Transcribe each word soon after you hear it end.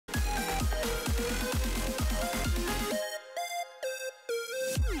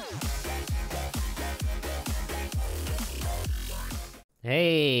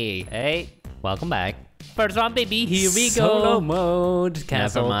Hey, Hey, welcome back. First round, baby. Here we solo go. mode.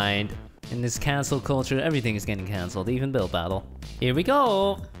 Cancel. Never mind. In this cancel culture, everything is getting canceled, even build battle. Here we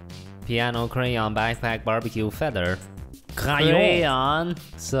go. Piano, crayon, backpack, barbecue, feather. Crayon.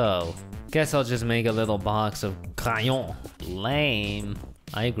 So, Guess I'll just make a little box of crayon. lame.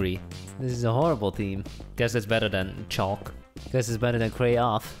 I agree. This is a horrible theme. Guess it's better than chalk. Guess it's better than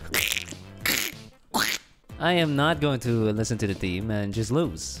crayon. I am not going to listen to the theme and just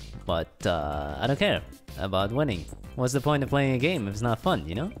lose. But I don't care about winning. What's the point of playing a game if it's not fun,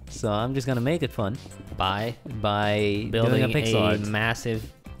 you know? So I'm just gonna make it fun By by building doing a pixel art.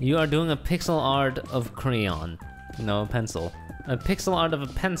 massive... You are doing a pixel art of crayon. No, pencil. A pixel art of a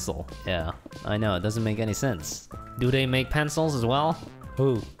pencil. Yeah, I know, it doesn't make any sense. Do they make pencils as well?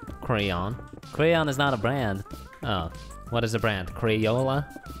 Who? Crayon. Crayon is not a brand. Oh, what is the brand? Crayola?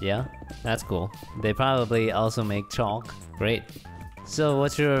 Yeah, That's cool. they probably also make chalk. Great. So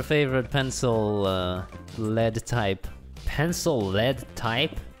what's your favorite pencil lead type? Pencil lead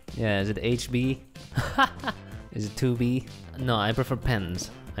type? Yeah, is it HB? Is it 2B? No, I prefer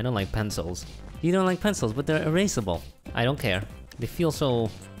pens. I don't like pencils. You don't like pencils, but they're erasable. I don't care. They feel so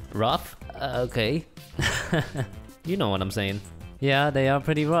rough. Okay. You know what I'm saying. Yeah, they are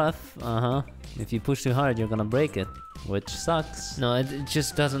pretty rough. Uh-huh. If you push too hard, you're gonna break it, which sucks. No, it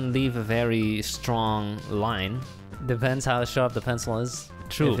just doesn't leave a very strong line. Depends how sharp the pencil is.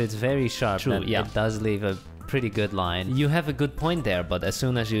 True. If it's very sharp, True, then yeah. it does leave a pretty good line. You have a good point there, but as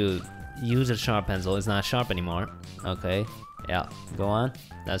soon as you use a sharp pencil, it's not sharp anymore. Okay, Yeah, go on.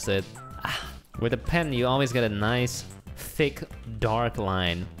 that's it. With a pen, you always get a nice, thick, dark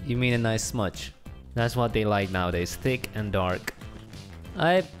line. You mean a nice smudge? That's what they like nowadays, thick and dark.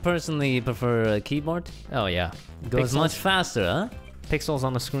 I personally prefer a keyboard. Oh yeah. Goes Pixels? much faster, huh? Pixels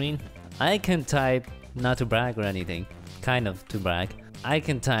on the screen? I can type, not to brag or anything, kind of to brag. I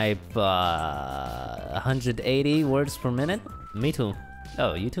can type 180 words per minute. Me too.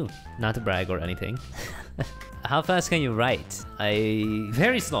 Oh, you too. Not to brag or anything. How fast can you write?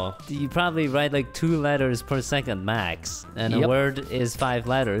 Very slow. You probably write like 2 letters per second max, and a Yep. word is 5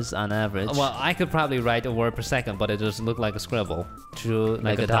 letters on average. Well, I could probably write a word per second, but it just look like a scribble. True,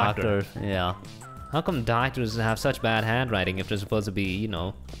 like a a doctor. doctor. Yeah. How come doctors have such bad handwriting if they're supposed to be, you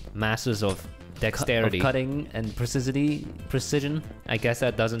know, masters of dexterity? Of cutting and precision. I guess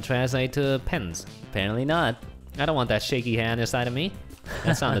that doesn't translate to pens. Apparently not. I don't want that shaky hand inside of me.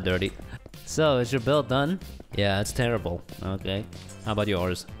 That sounded dirty. So, is your build done? Yeah, it's terrible. Okay. How about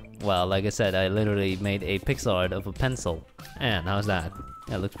yours? Well, like I said, I literally made a pixel art of a pencil. And how's that?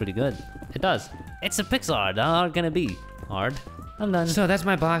 That looks pretty good. It does. It's a pixel art. How hard can it be? Hard. I'm done. So that's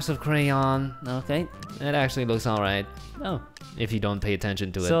my box of crayon. Okay. It actually looks alright. Oh. If you don't pay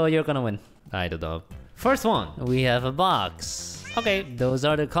attention to it. So you're gonna win. I don't know. First one. We have a box. Okay. Those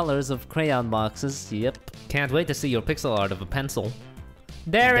are the colors of crayon boxes. Yep. Can't wait to see your pixel art of a pencil.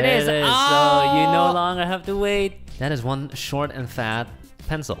 There it There is. So you Oh! no longer have to wait. That is one short and fat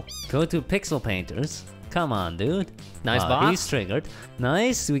pencil. Go to Pixel Painters. Come on, dude. Nice Oh, box. He's triggered.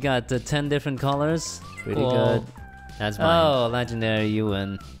 Nice. We got 10 different colors. Pretty Cool. good. That's mine. Oh, legendary. You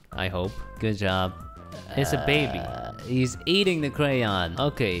win. I hope. Good job. It's a baby. He's eating the crayon.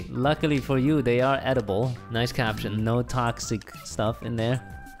 Okay. Luckily for you, they are edible. Nice caption. No toxic stuff in there.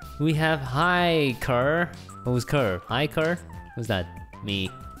 We have Hiker. Who's Kerr? Hiker? Who's that? Me.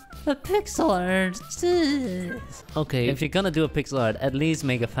 A pixel art. Okay. If you're gonna do a pixel art, at least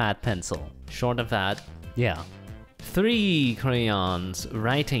make a fat pencil. Short and fat. Yeah. 3 crayons.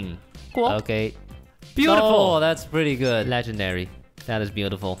 Writing. Okay. Beautiful. Oh, that's pretty good. Legendary. That is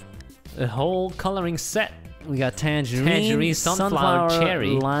beautiful. A whole coloring set. We got tangerine, sunflower, cherry,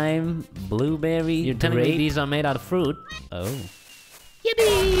 lime, blueberry. You're telling me grape. these are made out of fruit? Oh.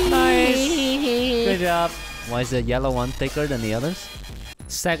 Yippee! Nice. Good job. Why is the yellow one thicker than the others?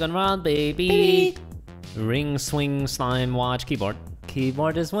 Second round, baby. Ring, swing, slime, watch, keyboard.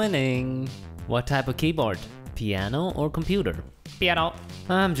 Keyboard is winning. What type of keyboard? Piano or computer? Piano.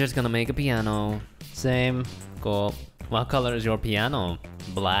 I'm just gonna make a piano. Same. Cool. What color is your piano?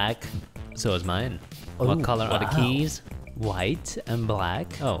 Black, So is mine. Oh, What color are the wow. keys? white, and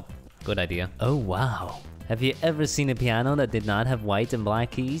black. Oh, good idea. Oh, wow. Have you ever seen a piano that did not have white and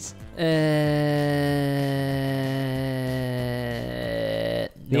black keys?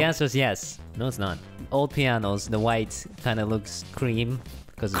 The answer is yes. No, it's not. Old pianos, the white kind of looks cream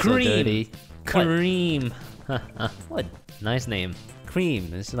because it's Cream. so dirty. Cream. What? Nice name.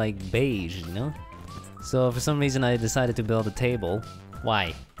 Cream. It's like beige, you know? So for some reason I decided to build a table.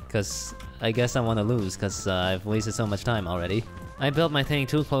 Why? Because I guess I want to lose because I've wasted so much time already. I built my thing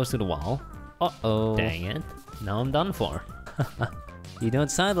too close to the wall. Uh-oh. Dang it. Now I'm done for. You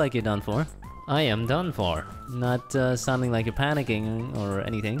don't sound like you're done for. I am done for. Not sounding like you're panicking or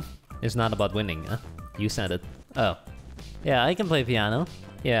anything. It's not about winning, huh? You said it. Oh. Yeah, I can play piano.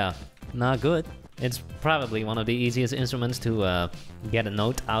 Yeah. Not good. It's probably one of the easiest instruments to get a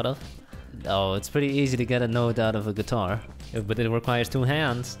note out of. Oh, it's pretty easy to get a note out of a guitar. But it requires 2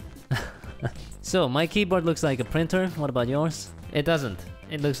 hands. So, my keyboard looks like a printer. What about yours? It doesn't.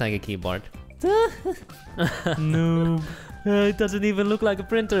 It looks like a keyboard. Noob. It doesn't even look like a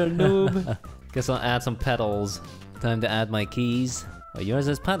printer, noob. Guess I'll add some pedals. Time to add my keys. Oh, yours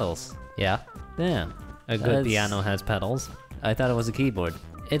has pedals. Yeah. Damn. A good piano has pedals. I thought it was a keyboard.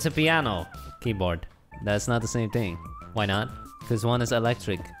 It's a piano keyboard. That's not the same thing. Why not? Because one is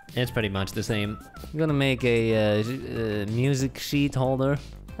electric. It's pretty much the same. I'm gonna make a music sheet holder.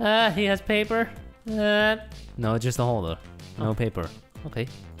 He has paper. No, just a holder. No paper. Okay.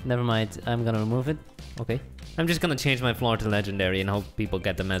 Never mind. I'm gonna remove it. Okay. I'm just gonna change my floor to legendary and hope people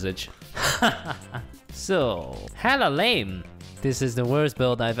get the message. So, hella lame. this is the worst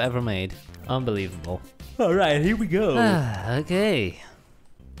build I've ever made. Unbelievable. Alright, here we go. Okay.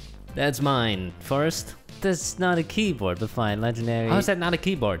 That's mine. First. That's not a keyboard, but fine. Legendary. How is that not a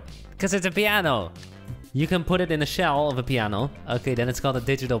keyboard? Because it's a piano. You can put it in the shell of a piano. Okay, then it's called a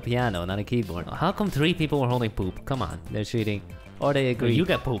digital piano, not a keyboard. How come 3 people were holding poop? Come on. They're cheating. Or they agree. You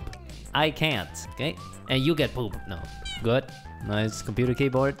get poop. I can't. Okay. And you get poop. No. Good. Nice computer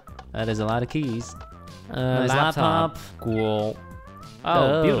keyboard. That is a lot of keys. Nice laptop. Cool.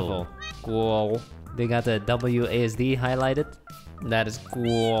 Oh, beautiful. Cool. They got the WASD highlighted. That is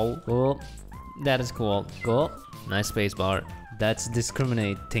cool. Cool. That is cool. Cool. Nice spacebar. That's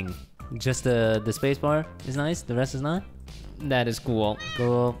discriminating. Just the spacebar is nice, the rest is not? That is cool.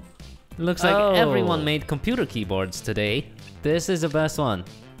 Cool. Looks like everyone made computer keyboards today. This is the best one.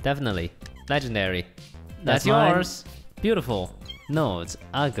 Definitely. Legendary. That's mine. yours. Beautiful. No, it's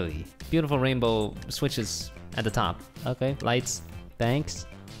ugly. Beautiful rainbow switches at the top. Okay. Lights. Thanks.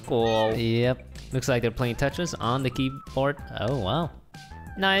 Cool. Yep. Looks like they're playing Tetris on the keyboard. Oh, wow.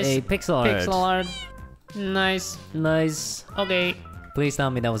 Nice. A pixel art. Pixel art. Nice. Nice. Okay. Please tell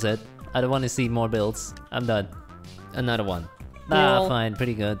me that was it. I don't want to see more builds. I'm done. Another one. Ah, Cool. fine.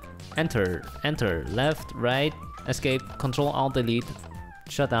 Pretty good. Enter. Enter. Left, right, escape, control, alt, delete.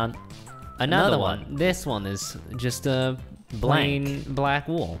 Shut down. Another one. This one is just a plain black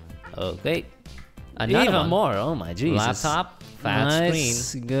wool. Okay. Another Even one. more. Oh my Jesus. Laptop, fat Nice.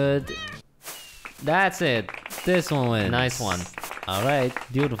 screen. Good. That's it. This one wins. Nice one. All right.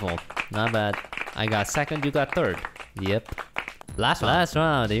 Beautiful. Not bad. I got second, you got third. Yep. Last one. Last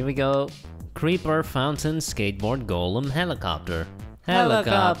round. Here we go. Creeper, fountain, skateboard, golem, helicopter.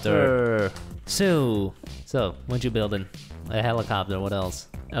 So, what you building? A helicopter. What else?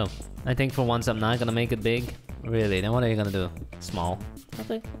 Oh, I think for once I'm not gonna make it big. Really? Then what are you gonna do? Small.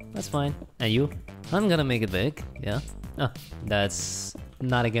 Okay. That's fine. And you? I'm gonna make it big. Yeah. Oh, That's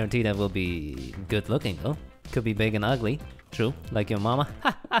not a guarantee that will be good looking though. Could be big and ugly. true. Like your mama.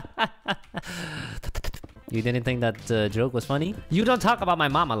 You didn't think that joke was funny? You don't talk about my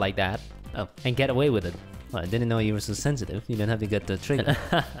mama like that. Oh. And get away with it. Well, I didn't know you were so sensitive. You didn't have to get the trigger.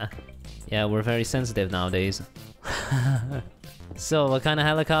 Yeah, we're very sensitive nowadays. So, what kind of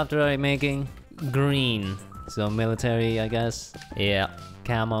helicopter are you making? Green. So, military, I guess. Yeah.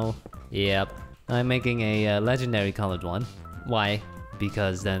 Camo. Yep. I'm making a legendary colored one. Why?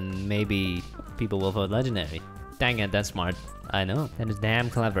 Because then maybe people will vote legendary. Dang it, that's smart. I know. That is damn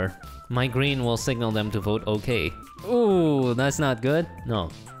clever. My green will signal them to vote okay. Ooh, that's not good. No,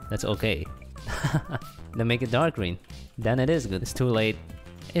 that's okay. Then make it dark green. Then it is good. It's too late.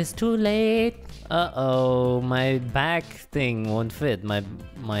 It's too late. Uh-oh, my back thing won't fit. My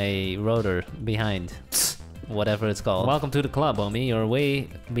rotor behind. Whatever it's called. Welcome to the club, homie. You're way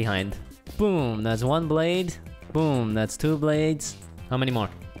behind. Boom, that's one blade. Boom, that's two blades. How many more?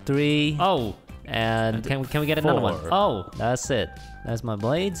 3. Oh, And can we get another one? 4. Oh, That's it. That's my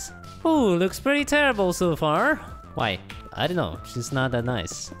blades. Ooh, looks pretty terrible so far. why? I don't know, it's just not that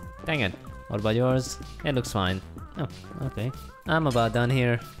nice. Dang it. What about yours? It looks fine. Oh, okay. I'm about done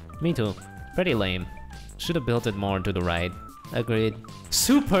here. Me too. Pretty lame. Should have built it more to the right. Agreed.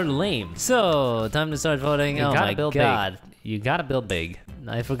 Super lame. So, time to start voting. You Oh gotta my build god. big. You gotta build big.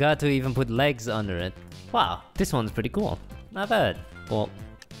 I forgot to even put legs under it. Wow, this one's pretty cool. Not bad. Well,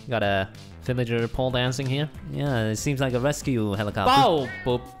 got a villager pole dancing here. Yeah, it seems like a rescue helicopter. Oh,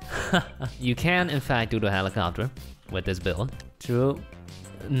 boop. You can, in fact, do the helicopter with this build. True.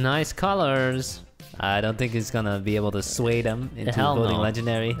 Nice colors. I don't think it's gonna be able to sway them into Hell voting no.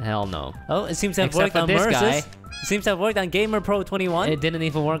 legendary. Hell no. Oh, it seems to have Except worked for on this Mercedes. guy. It seems to have worked on Gamer Pro 21. It didn't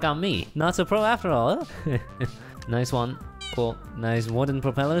even work on me. Not so pro after all, huh? Nice one. Cool. Nice wooden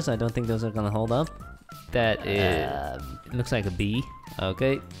propellers. I don't think those are gonna hold up. That is... it looks like a bee.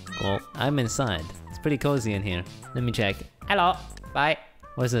 Okay, cool. I'm inside. It's pretty cozy in here. Let me check. Hello. Bye.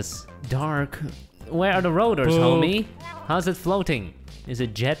 What's this? Dark. Where are the rotors, Boop. homie? How's it floating? Is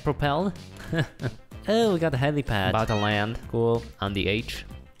it jet propelled? Oh, we got the helipad. About to land. Cool. On the H.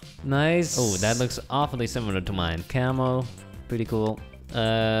 Nice. Oh, that looks awfully similar to mine. Camo. Pretty cool.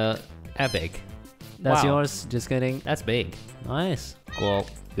 Epic. That's Wow. yours. Just kidding. That's big. Nice. Cool.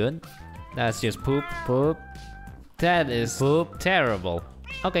 Good. That's just poop. Poop. That is Poop. terrible.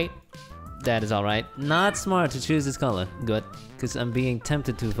 Okay. That is alright. Not smart to choose this color. Good. Because I'm being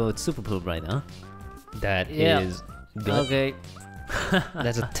tempted to vote super poop right now. That Yeah. is good. Okay.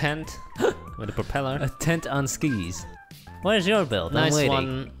 That's a tent with a propeller. A tent on skis. Where's your build? I'm Nice waiting.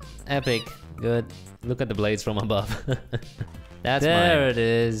 one. Epic. Good. Look at the blades from above. That's There mine. it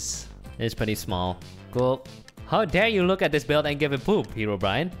is. It's pretty small. Cool. How dare you look at this build and give it poop, Hero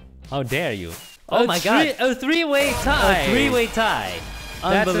Brian? How dare you? Oh my god. A three-way tie! A three-way tie.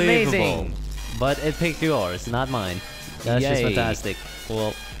 That's Unbelievable. amazing. But it picked yours, not mine. That's just Yay. fantastic.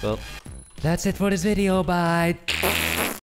 Cool. Cool. That's it for this video. Bye.